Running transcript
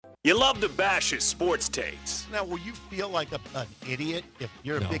You love to bash his sports takes. Now, will you feel like an idiot if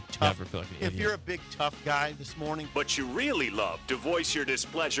you're a big tough? Never feel like an if idiot. you're a big tough guy this morning, But you really love to voice your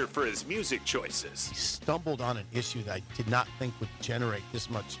displeasure for his music he choices. stumbled on an issue that I did not think would generate this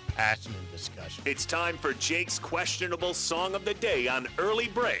much passion and discussion. It's time for Jake's questionable song of the day on Early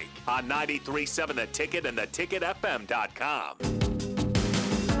Break on 93.7 The Ticket and theticketfm.com.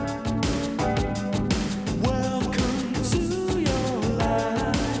 Welcome to your life.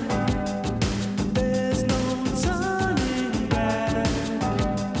 There's no turning back.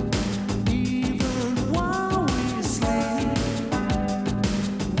 Even while we sleep,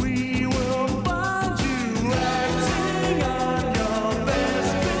 we will find you acting on your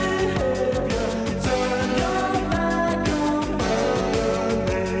best behavior. Turn your back on Mother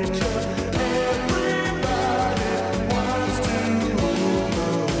Nature. Everybody wants to rule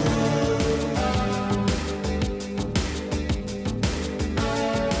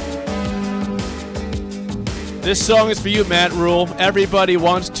This song is for you, Matt Rule. Everybody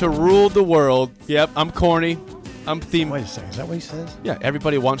wants to rule the world. Yep, I'm corny. I'm theme. Wait a second, is that what he says? Yeah,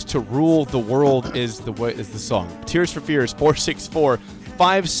 everybody wants to rule the world is the song. Tears for Fears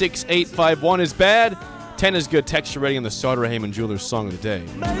 464-56851 is bad. 10 is good. Text your rating on the Sauter Heyman Jewelers song of the day.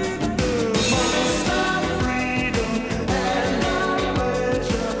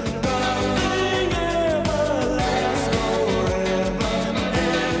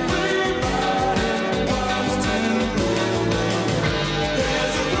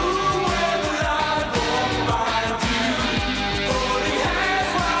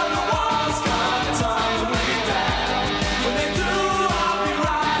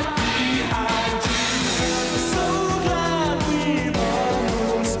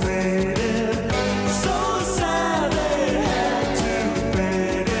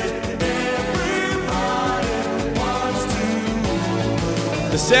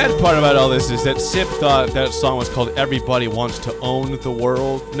 The sad part about all this is that Sip thought that song was called Everybody Wants to Own the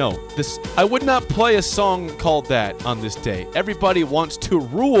World. No, I would not play a song called that on this day. Everybody Wants to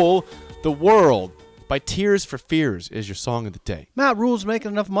Rule the World by Tears for Fears is your song of the day. Matt Rule's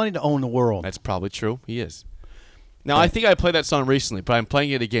making enough money to own the world. That's probably true. He is. Now, I think I played that song recently, but I'm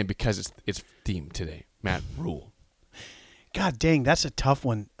playing it again because it's themed today. Matt Rule. God dang, that's a tough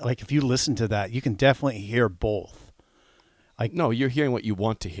one. Like, if you listen to that, you can definitely hear both. No, you're hearing what you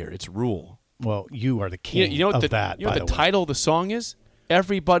want to hear. It's Rule. Well, you are the king You know what of the, that, You know by what the way. title of the song is?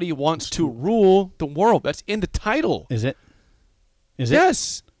 Everybody Wants to Rule the World. That's in the title. Is it? Is it?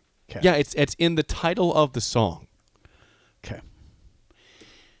 Yes. Okay. Yeah, it's in the title of the song. Okay.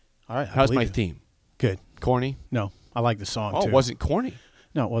 All right. I How's believe my you. theme? Good. Corny? No, I like the song, Oh, too. it wasn't corny.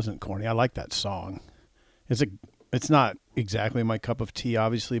 No, it wasn't corny. I like that song. It's not exactly my cup of tea,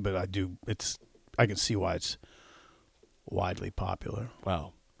 obviously, but I can see why it's widely popular.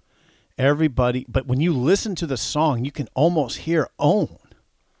 Wow. Everybody, but when you listen to the song, you can almost hear own.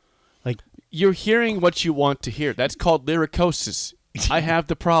 Like, You're hearing what you want to hear. That's called lyricosis. I have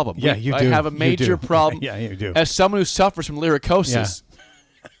the problem. yeah, you do. I have a You major do. problem. Yeah, you do. As someone who suffers from lyricosis,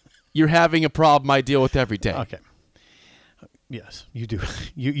 you're having a problem I deal with every day. Okay. Yes, you do.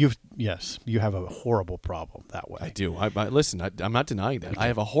 Yes, you have a horrible problem that way. I do. Listen, I'm not denying that. I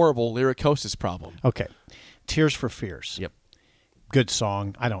have a horrible lyricosis problem. Okay. Tears for Fears. Yep. Good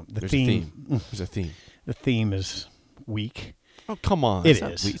song. There's a theme. There's a theme. The theme is weak. Oh, come on. It It's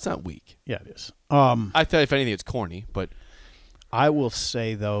not is. weak. It's not weak. Yeah, it is. I thought, if anything, it's corny, but I will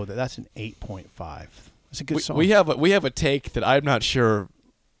say though that's an 8.5. It's a good song. we have a take that I'm not sure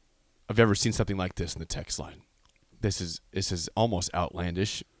I've ever seen something like this in the text line. This is almost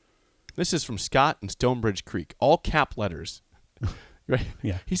outlandish. This is from Scott in Stonebridge Creek, all cap letters. Right?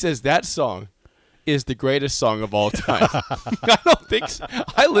 Yeah. He says that song is the greatest song of all time. I don't think so.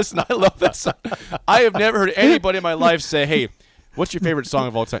 I love that song. I have never heard anybody in my life say, "Hey, what's your favorite song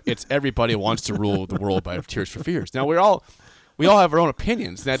of all time?" It's Everybody Wants to Rule the World by Tears for Fears. Now we all have our own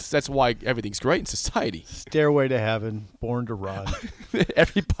opinions. That's why everything's great in society. Stairway to Heaven, Born to Run.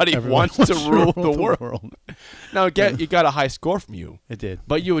 Everybody Everyone wants to rule the world. Now, you got a high score from you. It did.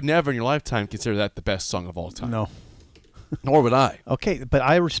 But you would never in your lifetime consider that the best song of all time. No. Nor would I. Okay, but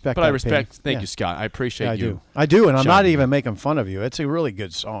I respect But that I respect. opinion. Thank Yeah. you, Scott. I appreciate Yeah, I you. do. I do, and I'm not Shouting. even making fun of you. It's a really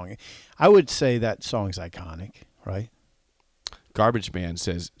good song. I would say that song's iconic, right? Garbage Man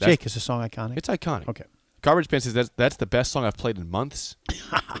says, Jake, is the song iconic? it's iconic. Okay. Garbage Man says that's the best song I've played in months,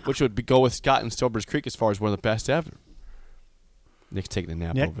 which would go with Scott and Stonebridge Creek as far as one of the best ever. Nick's taking a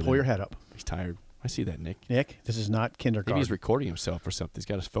nap Nick, over there. pull your head up. He's tired. I see that, Nick. Nick, this is not kindergarten. Maybe he's recording himself or something. He's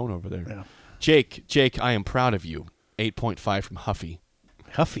got his phone over there. Yeah. Jake, I am proud of you. 8.5 from Huffy.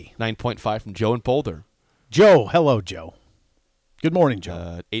 Huffy. 9.5 from Joe and Boulder. Joe. Hello, Joe. Good morning,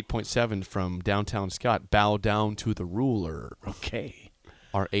 Joe. 8.7 from Downtown Scott. Bow down to the ruler. Okay.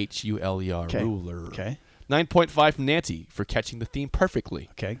 R-H-U-L-E-R, Okay. ruler. Okay. 9.5 from Nancy for catching the theme perfectly.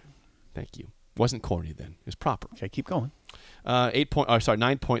 Okay. Thank you. Wasn't corny then. It was proper. Okay. Keep going.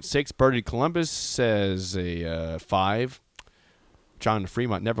 9.6. Birdie Columbus says a 5. John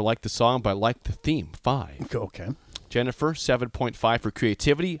Fremont never liked the song, but I liked the theme. 5. Okay. Jennifer 7.5 for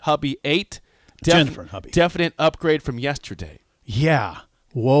creativity. Hubby 8. Jennifer and hubby. Definite upgrade from yesterday. Yeah.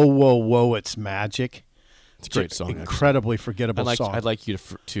 Whoa, whoa, whoa! It's magic. It's a great song. actually. Incredibly forgettable song. I'd like you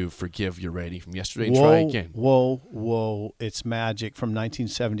to forgive your rating from yesterday and Whoa, try again. Whoa, whoa! It's magic from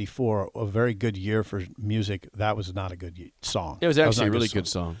 1974. A very good year for music. That was not a good song. It was That actually not a really good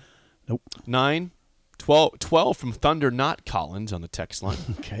song. Nope. 9, 12 from Thunder Not Collins on the text line.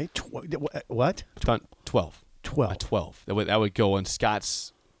 Okay. What? 12. 12. 12. That would go on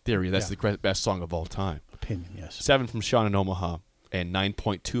Scott's theory. That's Yeah. the best song of all time. Opinion, yes. 7 from Sean in Omaha, and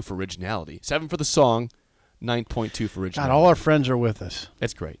 9.2 for originality. 7 for the song, 9.2 for originality. God, all our friends are with us.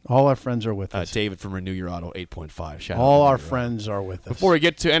 That's great. All our friends are with us. David from Renew Your Auto, 8.5. Shout out All to our Renew Your Auto. friends are with us. Before we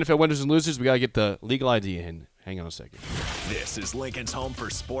get to NFL winners and losers, we got to get the legal ID in. Hang on a second. This is Lincoln's home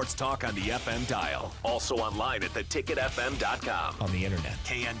for sports talk on the FM dial. Also online at theticketfm.com. On the internet.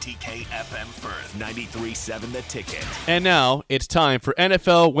 KNTK FM Firth, 93.7 The Ticket. And now it's time for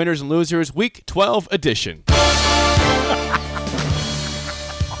NFL winners and losers, Week 12 edition.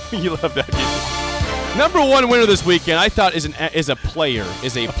 You love that music. Number one winner this weekend, I thought, is a player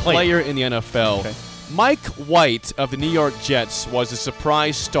in the NFL. Okay. Mike White of the New York Jets was a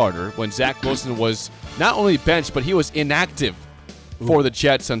surprise starter when Zach Wilson was not only benched, but he was inactive for the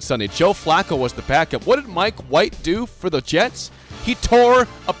Jets on Sunday. Joe Flacco was the backup. What did Mike White do for the Jets? He tore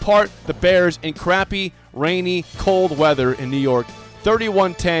apart the Bears in crappy, rainy, cold weather in New York.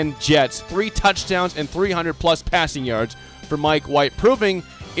 31-10 Jets, 3 touchdowns and 300-plus passing yards for Mike White, proving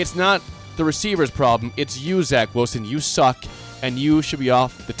it's not the receiver's problem. It's you, Zach Wilson. You suck, and you should be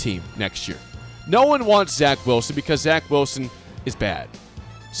off the team next year. No one wants Zach Wilson because Zach Wilson is bad.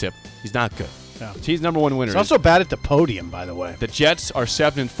 Sip. He's not good. Yeah. He's number one winner. He's also bad at the podium, by the way. The Jets are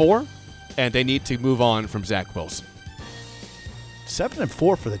 7-4, and they need to move on from Zach Wilson.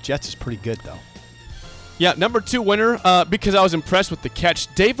 7-4 for the Jets is pretty good, though. Yeah, number 2 winner, because I was impressed with the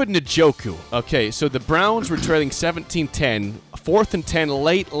catch, David Njoku. Okay, so the Browns were trailing 17-10, 4th and 10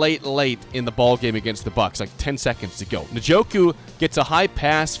 late in the ball game against the Bucs, like 10 seconds to go. Njoku gets a high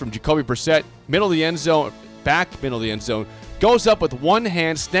pass from Jacoby Brissett, middle of the end zone, middle of the end zone, goes up with one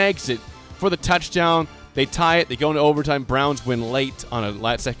hand, snags it for the touchdown. They tie it. They go into overtime. Browns win late on a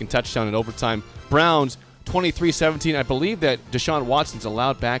last-second touchdown in overtime. Browns 23-17. I believe that Deshaun Watson's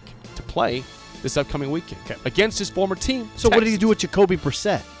allowed back to play this upcoming weekend against his former team. So what did he Texans. do with Jacoby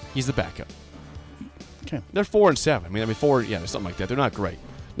Brissett? He's the backup. Okay. They're 4-7. I mean 4. Yeah, something like that. They're not great.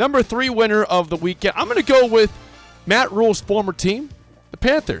 Number 3 winner of the weekend. I'm going to go with Matt Rule's former team, the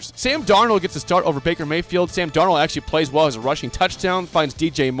Panthers. Sam Darnold gets a start over Baker Mayfield. Sam Darnold actually plays well as a rushing touchdown. Finds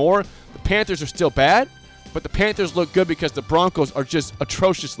DJ Moore. The Panthers are still bad, but the Panthers look good because the Broncos are just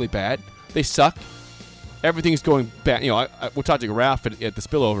atrociously bad. They suck. Everything's going bad. We'll talk to Ralph at the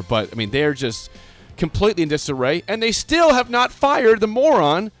spillover, but I mean they're just completely in disarray, and they still have not fired the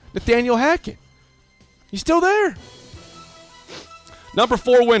moron Nathaniel Hackett. He's still there. Number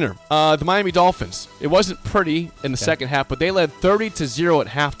 4 winner, the Miami Dolphins. It wasn't pretty in the second half, but they led 30-0 at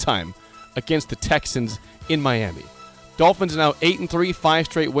halftime against the Texans in Miami. Dolphins are now 8-3, 5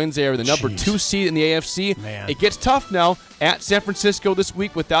 straight wins. They are the number 2 seed in the AFC. Man. It gets tough now at San Francisco this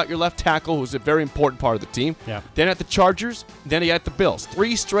week without your left tackle, who's a very important part of the team. Yeah. Then at the Chargers, then at the Bills.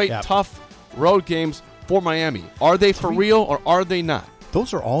 3 straight Yeah. tough road games for Miami. Are they for real or are they not?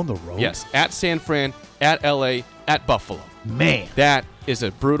 Those are all on the road? Yes, at San Fran, at L.A., at Buffalo. Man. That is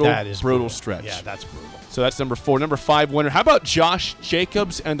a brutal, That is brutal stretch. Yeah, that's brutal. So that's number 4. Number 5 winner. How about Josh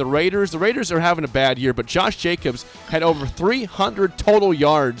Jacobs and the Raiders? The Raiders are having a bad year, but Josh Jacobs had over 300 total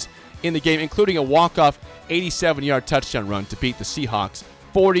yards in the game, including a walk-off 87-yard touchdown run to beat the Seahawks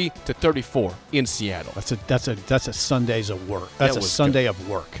 40-34 in Seattle. That's a Sundays of work. That's a was Sunday of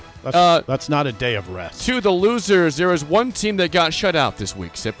work. That's not a day of rest. To the losers, there is one team that got shut out this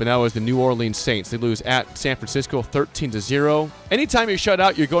week, Sip, and that was the New Orleans Saints. They lose at San Francisco 13-0. Anytime you're shut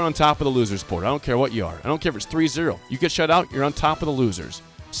out, you're going on top of the losers board. I don't care what you are. I don't care if it's 3-0. You get shut out, you're on top of the losers.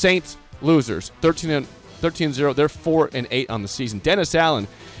 Saints, losers, 13-0. They're 4-8 on the season. Dennis Allen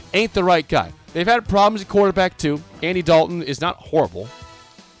ain't the right guy. They've had problems at quarterback, too. Andy Dalton is not horrible,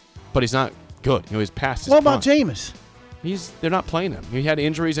 but he's not good. His past is What about prime. Jameis? They're not playing him. He had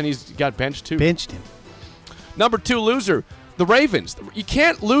injuries, and he's got benched, too. Benched him. Number 2 loser, the Ravens. You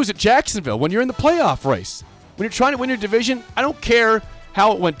can't lose at Jacksonville when you're in the playoff race. When you're trying to win your division, I don't care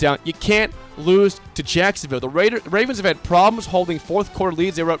how it went down. You can't lose to Jacksonville. The Ravens have had problems holding fourth quarter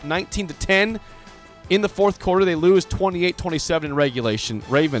leads. They were up 19-10 in the fourth quarter. They lose 28-27 in regulation.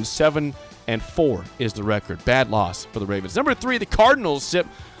 Ravens 7-4 is the record. Bad loss for the Ravens. Number 3, the Cardinals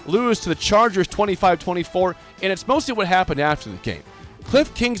lose to the Chargers 25-24, and it's mostly what happened after the game.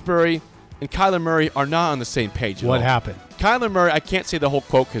 Cliff Kingsbury and Kyler Murray are not on the same page at all. What happened? Kyler Murray, I can't say the whole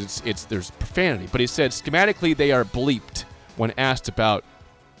quote because there's profanity, but he said schematically they are bleeped when asked about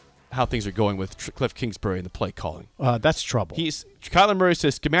how things are going with Cliff Kingsbury and the play calling. That's trouble. Kyler Murray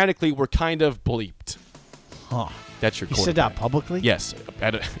says schematically we're kind of bleeped. Huh. That's your He quarterback. said that publicly? Yes.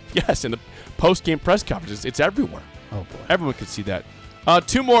 Yes, in the post-game press conferences. It's everywhere. Oh, boy. Everyone can see that.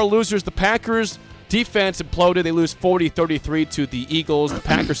 2 more losers. The Packers defense imploded. They lose 40-33 to the Eagles. The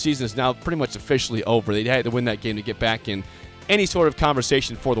Packers season is now pretty much officially over. They had to win that game to get back in any sort of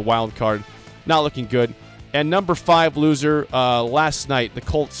conversation for the wild card. Not looking good. And number 5 loser last night, the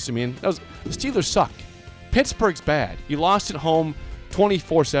Colts. I mean, the Steelers suck. Pittsburgh's bad. You lost at home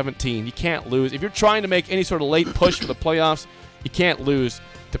 24-17. You can't lose. If you're trying to make any sort of late push for the playoffs, you can't lose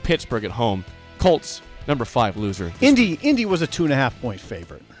to Pittsburgh at home. Colts, number 5 loser. Indy was a 2.5-point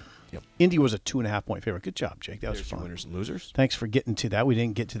favorite. Yep. Indy was a 2.5-point favorite. Good job, Jake. That was There's your fun. winners and losers. Thanks for getting to that. We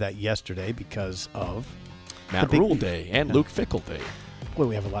didn't get to that yesterday because of Matt the big- Rule Day and Luke Fickle Day. Boy,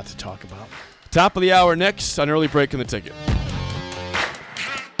 we have a lot to talk about. Top of the hour next on Early Break in the Ticket.